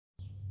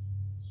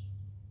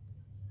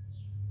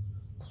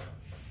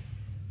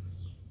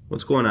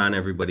What's going on,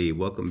 everybody?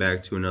 Welcome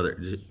back to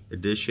another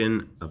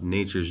edition of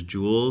Nature's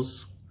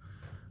Jewels.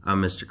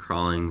 I'm Mr.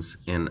 Crawlings,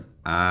 and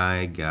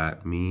I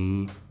got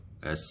me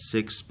a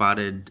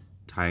 6-spotted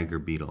tiger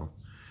beetle.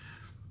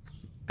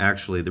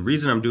 Actually, the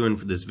reason I'm doing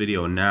for this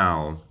video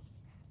now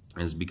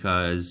is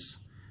because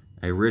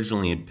I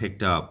originally had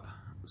picked up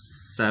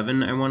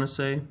 7, I want to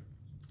say,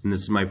 and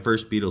this is my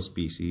first beetle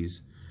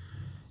species,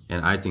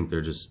 and I think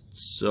they're just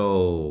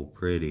so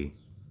pretty.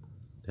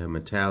 That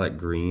metallic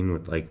green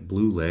with like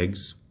blue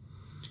legs.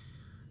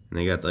 And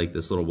they got like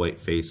this little white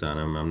face on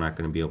them. I'm not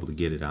going to be able to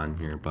get it on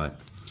here,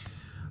 but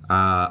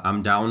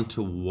I'm down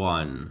to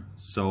 1.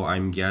 So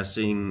I'm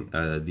guessing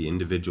the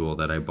individual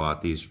that I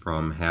bought these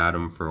from had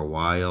them for a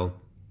while.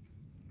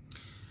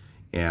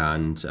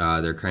 And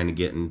they're kind of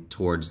getting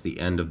towards the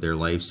end of their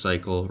life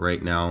cycle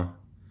right now.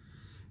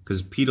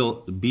 Because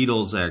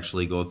beetles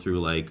actually go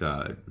through like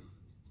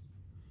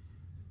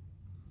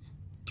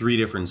 3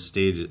 different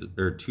stages,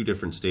 or 2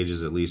 different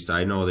stages at least.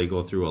 I know they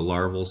go through a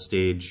larval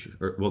stage,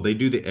 well, they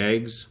do the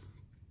eggs,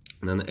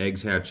 and then the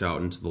eggs hatch out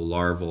into the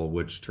larval,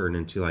 which turn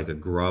into like a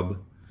grub.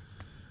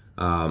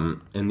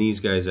 And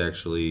these guys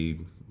actually,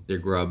 their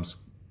grubs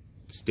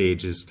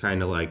stage is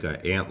kind of like an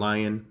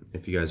antlion,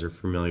 if you guys are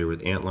familiar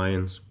with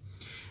antlions.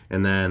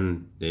 And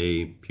then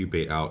they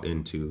pupate out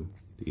into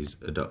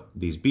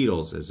these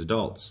beetles as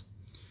adults.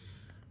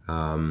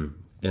 And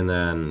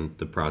then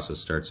the process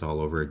starts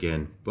all over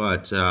again.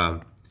 But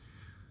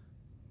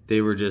they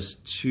were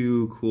just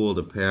too cool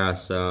to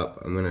pass up.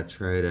 I'm gonna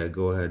try to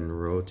go ahead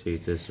and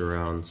rotate this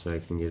around so I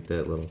can get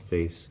that little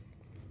face.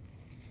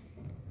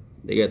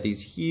 They got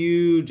these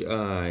huge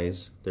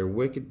eyes. They're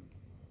wicked.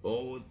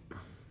 Oh,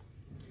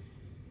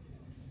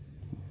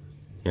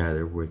 yeah,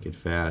 they're wicked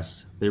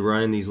fast. They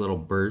run in these little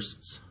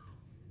bursts.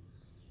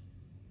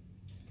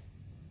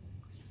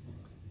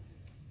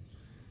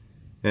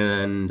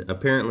 And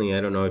apparently, I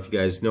don't know if you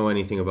guys know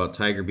anything about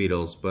tiger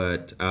beetles,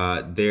 but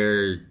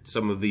they're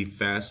some of the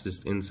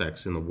fastest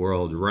insects in the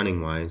world,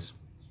 running-wise.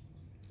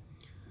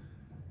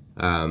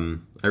 I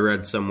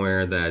read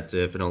somewhere that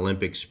if an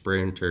Olympic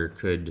sprinter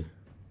could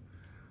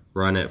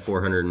run at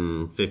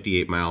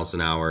 458 miles an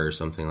hour or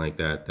something like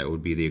that, that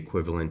would be the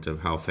equivalent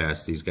of how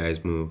fast these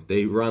guys move.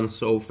 They run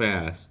so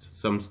fast.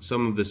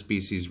 Some of the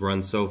species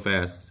run so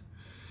fast.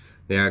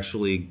 They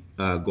actually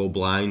go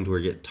blind or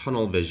get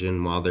tunnel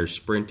vision while they're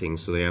sprinting,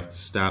 so they have to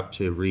stop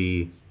to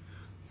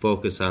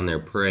refocus on their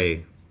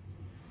prey.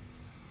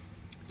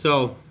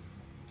 So,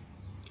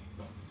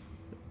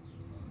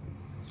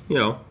 you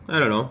know, I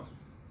don't know.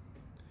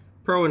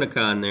 Pro and a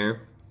con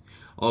there.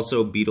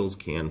 Also, beetles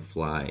can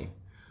fly.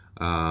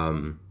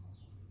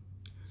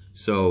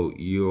 So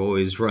you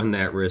always run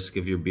that risk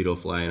of your beetle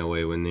flying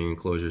away when the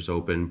enclosure's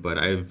open. But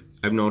I've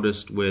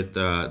noticed with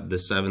the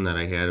 7 that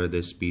I had of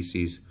this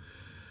species,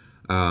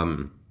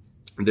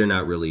 they're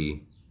not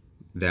really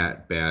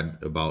that bad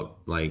about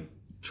like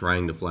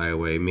trying to fly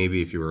away.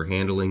 Maybe if you were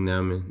handling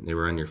them, they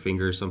were on your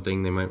finger or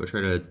something, they might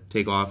try to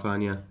take off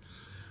on you.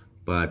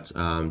 But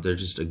they're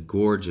just a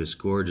gorgeous,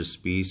 gorgeous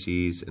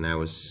species, and I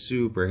was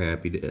super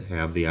happy to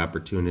have the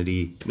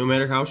opportunity, no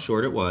matter how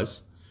short it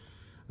was,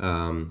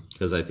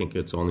 because I think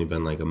it's only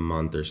been like a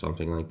month or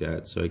something like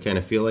that. So I kind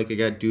of feel like I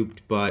got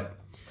duped, but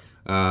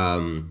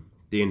the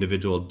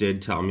individual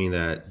did tell me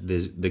that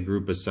the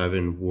group of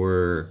 7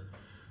 were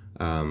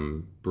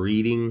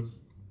breeding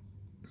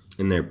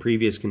in their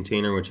previous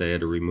container, which I had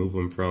to remove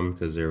them from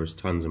because there was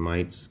tons of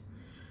mites.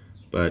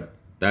 But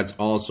that's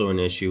also an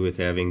issue with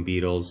having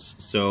beetles,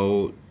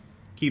 so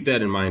keep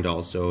that in mind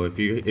also. If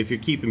you're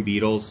keeping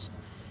beetles,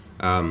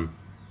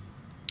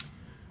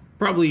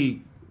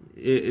 probably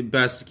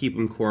best to keep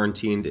them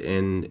quarantined,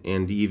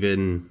 and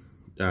even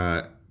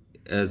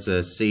as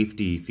a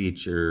safety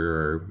feature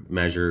or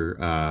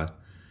measure,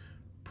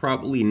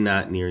 probably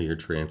not near your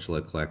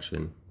tarantula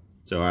collection.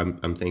 So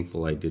I'm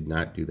thankful I did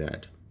not do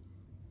that.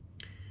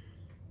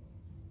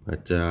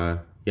 But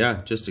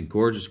yeah, just a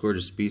gorgeous,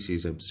 gorgeous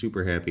species. I'm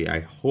super happy. I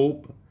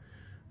hope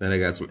that I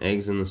got some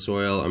eggs in the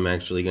soil. I'm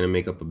actually going to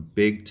make up a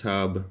big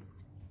tub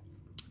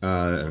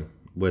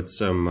with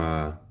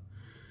some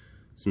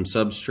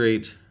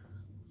substrate,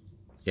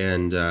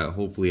 and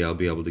hopefully I'll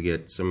be able to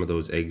get some of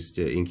those eggs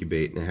to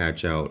incubate and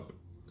hatch out,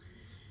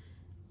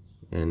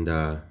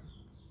 and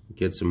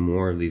get some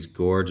more of these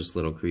gorgeous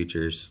little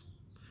creatures.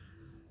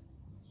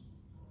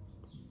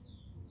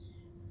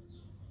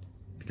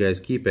 If you guys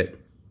keep it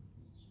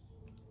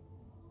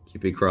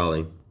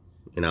crawling,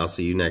 and I'll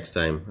see you next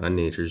time on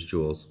Nature's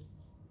Jewels.